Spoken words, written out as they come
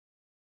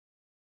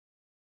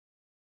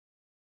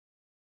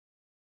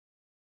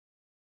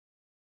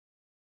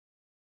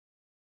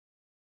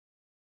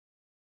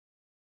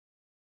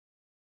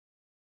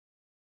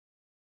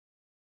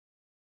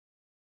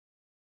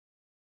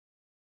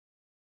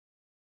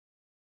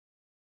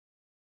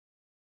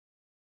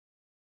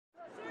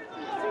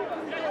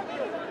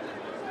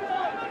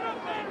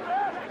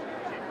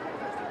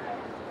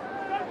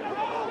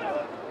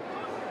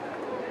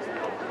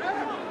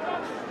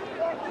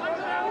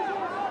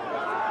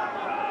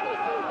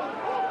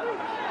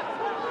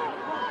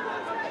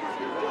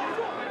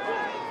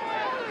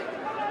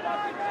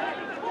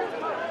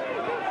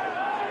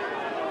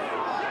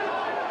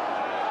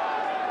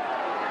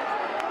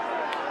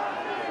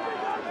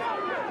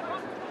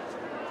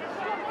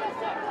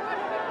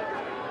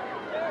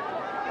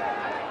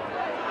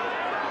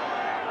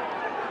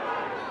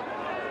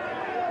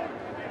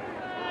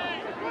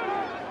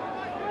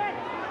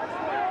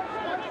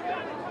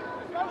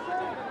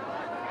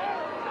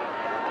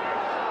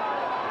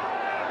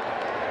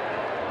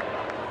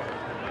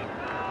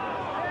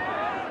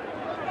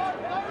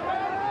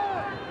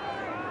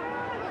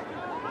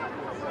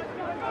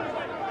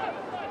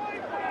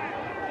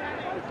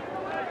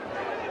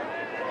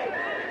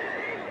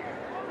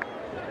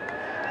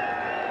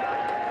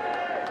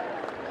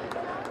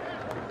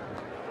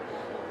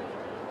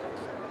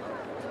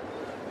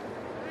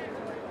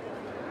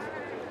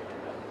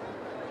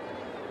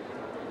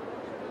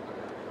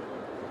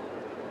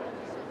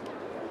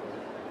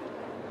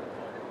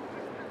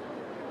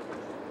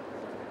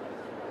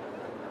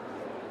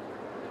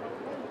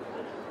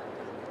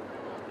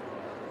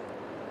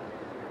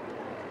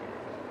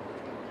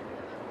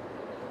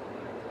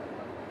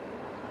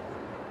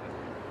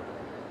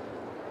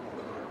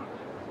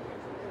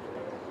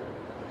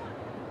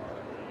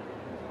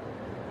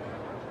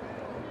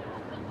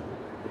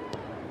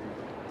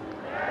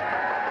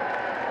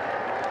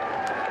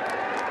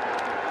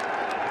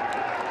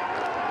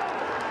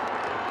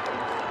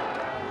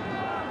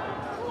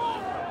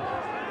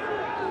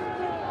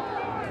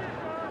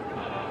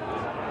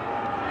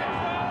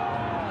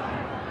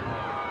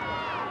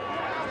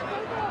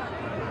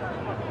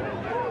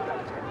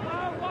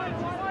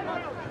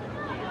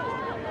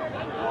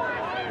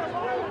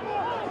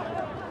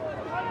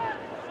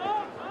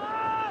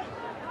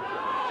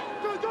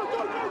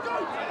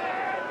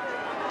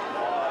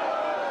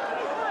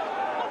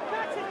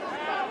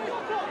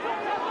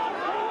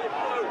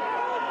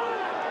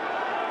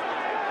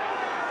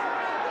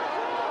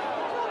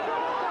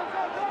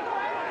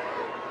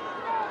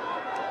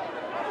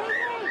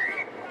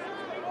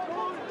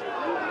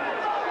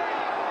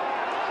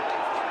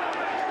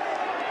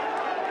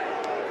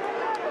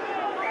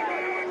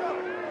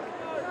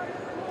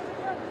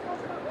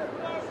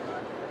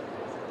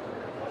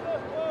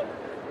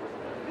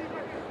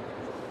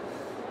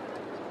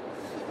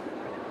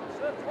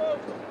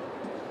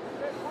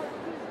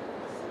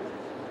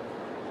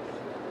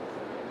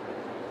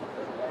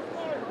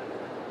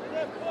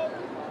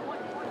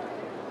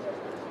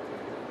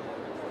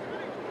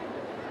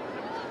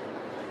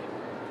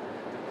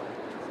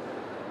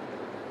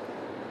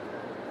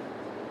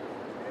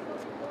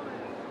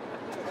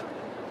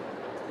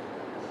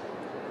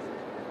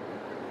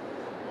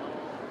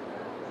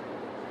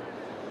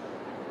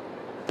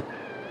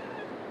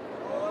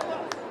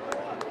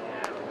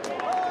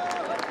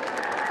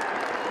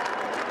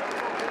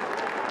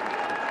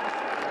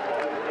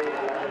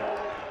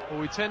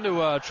We tend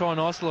to try and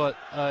isolate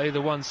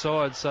either one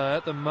side, so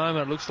at the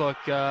moment it looks like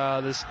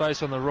there's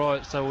space on the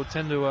right, so we'll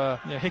tend to...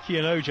 Hickey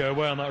and Ojo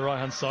away on that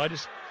right-hand side.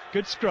 It's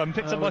good scrum,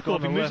 picked up by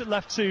Corby, moves it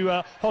left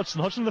to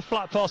Hodgson. Hodgson the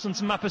flat pass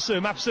onto Mapasua.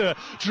 Mapasua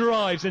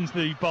drives into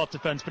the Bath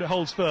defence, but it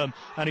holds firm,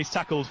 and he's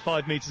tackled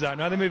 5 metres out.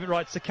 Now they move it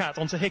right to Cat,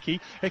 onto Hickey.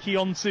 Hickey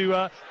onto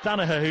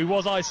Danaher, who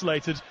was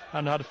isolated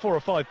and had 4 or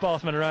 5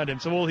 Bath men around him,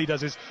 so all he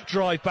does is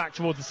drive back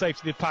towards the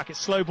safety of the pack. It's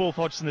slow ball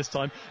for Hodgson this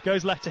time,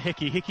 goes left to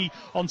Hickey. Hickey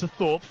onto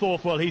Thorpe.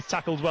 Thorpe, well, he's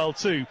tackled well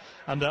too,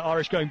 and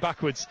Irish going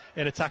backwards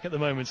in attack at the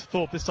moment.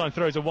 Thorpe this time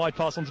throws a wide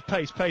pass onto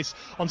Pace. Pace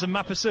onto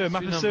Mapasua.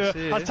 Mapasua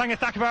has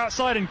Tangatakiva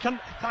outside, and can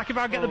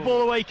Tangatakiva get the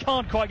ball away?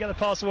 Can't quite get the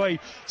pass away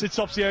to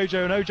Topsy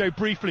Ojo, and Ojo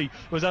briefly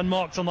was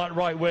unmarked on that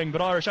right wing, but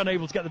Irish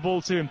unable to get the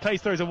ball to him.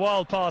 Pace throws a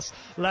wild pass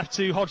left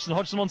to Hodgson.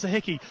 Hodgson onto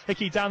Hickey.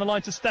 Hickey down the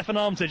line to Stefan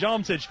Armitage.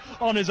 Armitage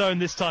on his own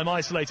this time,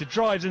 isolated,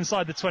 drives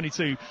inside the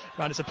 22,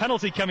 and it's a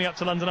penalty coming up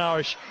to London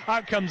Irish.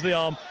 Out comes the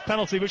arm,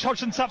 penalty which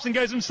Hodgson taps and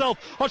goes himself.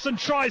 Hodgson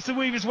tries to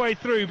weave his way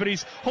through, but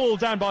he's hauled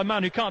down by a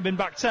man who can't have been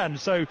back 10,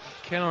 so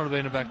cannot have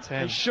been a back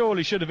 10. It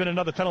surely should have been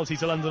another penalty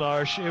to London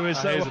Irish. It was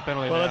a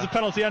penalty. Well, there's a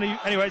penalty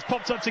anyway. It's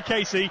popped up to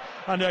Casey,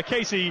 and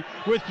Casey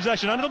with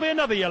possession, and it'll be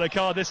another yellow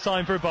card this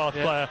time for a Bath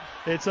player.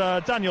 It's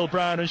Daniel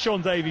Brown, and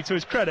Sean Davey, to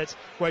his credit,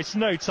 wastes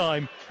no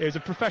time. It was a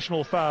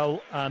professional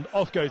foul, and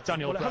off goes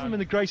Daniel Brown. It hasn't been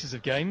the greatest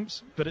of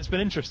games, but it's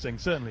been interesting,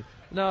 certainly.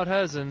 No, it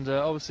has, and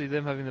obviously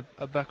them having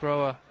a back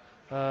rower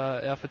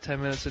out for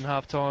 10 minutes in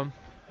half time.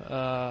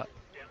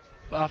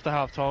 After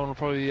half time will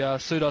probably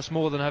suit us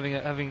more than having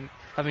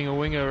a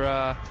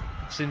winger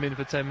sitting in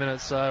for 10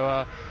 minutes.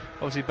 So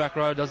obviously back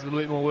row does a little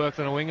bit more work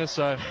than a winger.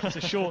 So it's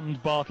a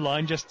shortened Bath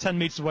line, just 10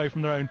 metres away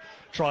from their own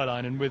try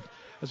line, and with,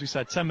 as we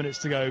said, 10 minutes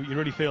to go, you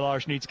really feel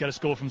Irish need to get a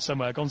score from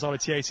somewhere. Gonzalo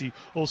Tiesi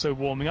also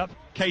warming up.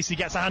 Casey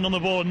gets a hand on the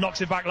ball and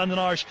knocks it back. London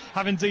Irish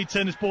have indeed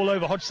turned this ball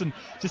over. Hodgson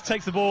just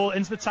takes the ball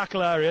into the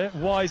tackle area,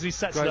 wisely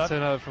sets it up. Great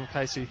turnover from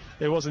Casey.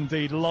 It was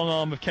indeed. Long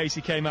arm of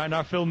Casey came out.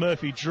 Now Phil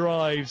Murphy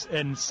drives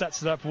in,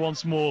 sets it up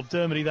once more.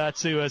 Dermody there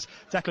too, as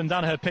Declan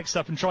Danaher picks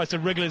up and tries to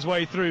wriggle his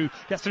way through.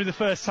 Gets through the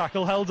first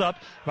tackle, held up.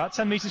 About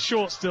 10 metres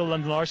short still,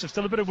 London Irish. There's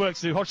still a bit of work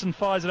to do. Hodgson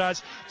fires it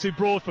out to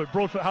Broadfoot.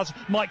 Broadfoot has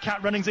Mike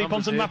Catt running deep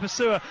onto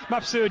Mapasua.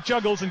 Mapasua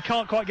juggles and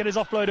can't quite get his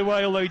offload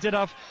away, although he did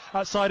have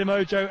outside him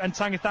Ojo and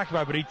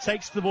Tangatakiva, but he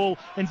takes the ball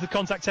into the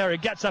contact area,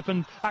 gets up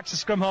and acts as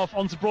scrum half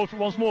onto Broadfoot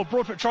once more.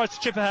 Broadfoot tries to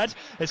chip ahead.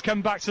 It's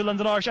come back to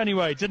London Irish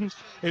anyway. It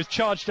was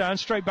charged down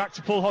straight back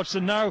to Paul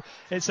Hodgson. Now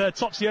it's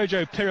Topsy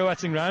Ojo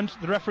pirouetting round.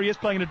 The referee is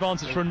playing an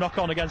advantage for a knock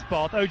on against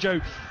Bath. Ojo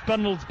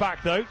bundled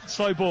back though.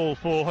 Slow ball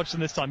for Hodgson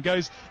this time.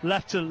 Goes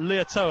left to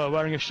Leotoa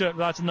wearing a shirt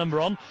without a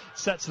number on.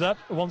 Sets it up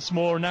once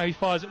more, and now he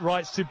fires it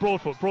right to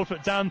Broadfoot.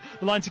 Broadfoot down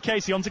the line to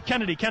Casey, onto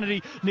Kennedy.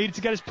 Kennedy needed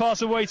to get his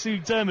pass away to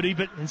Dermody,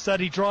 but instead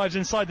he drives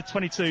inside the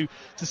 22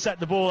 to set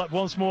the ball up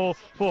once more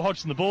for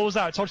Hodgson. The ball is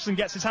out. Hodgson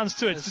gets his hands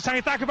to it. To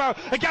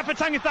Tangatakiva. A gap for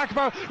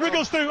Tangatakiva.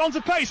 Wriggles through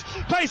onto Pace.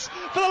 Pace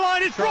for the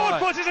line. It's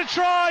Broadfoot. It's a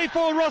try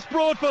for Ross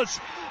Broadfoot.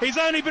 He's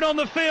only been on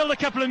the field a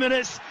couple of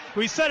minutes.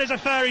 We said it's a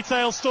fairy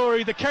tale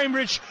story. The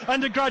Cambridge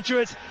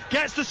undergraduate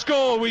gets the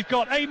score. We've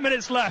got 8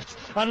 minutes left,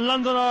 and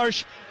London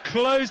Irish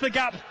close the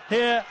gap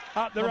here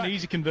at the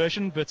easy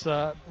conversion, but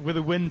with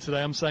a win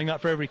today, I'm saying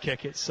that for every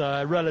kick. It's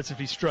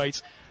relatively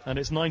straight, and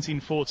it's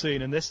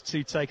 19-14, and this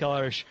to take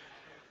Irish,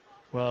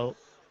 well,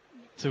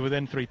 to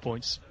within 3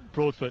 points.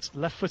 Broadfoot,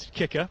 left-footed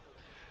kicker,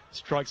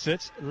 strikes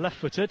it,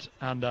 left-footed,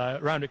 and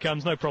round it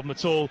comes, no problem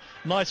at all.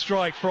 Nice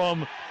strike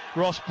from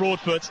Ross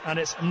Broadfoot, and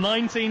it's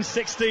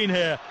 19-16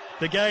 here.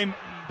 The game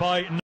by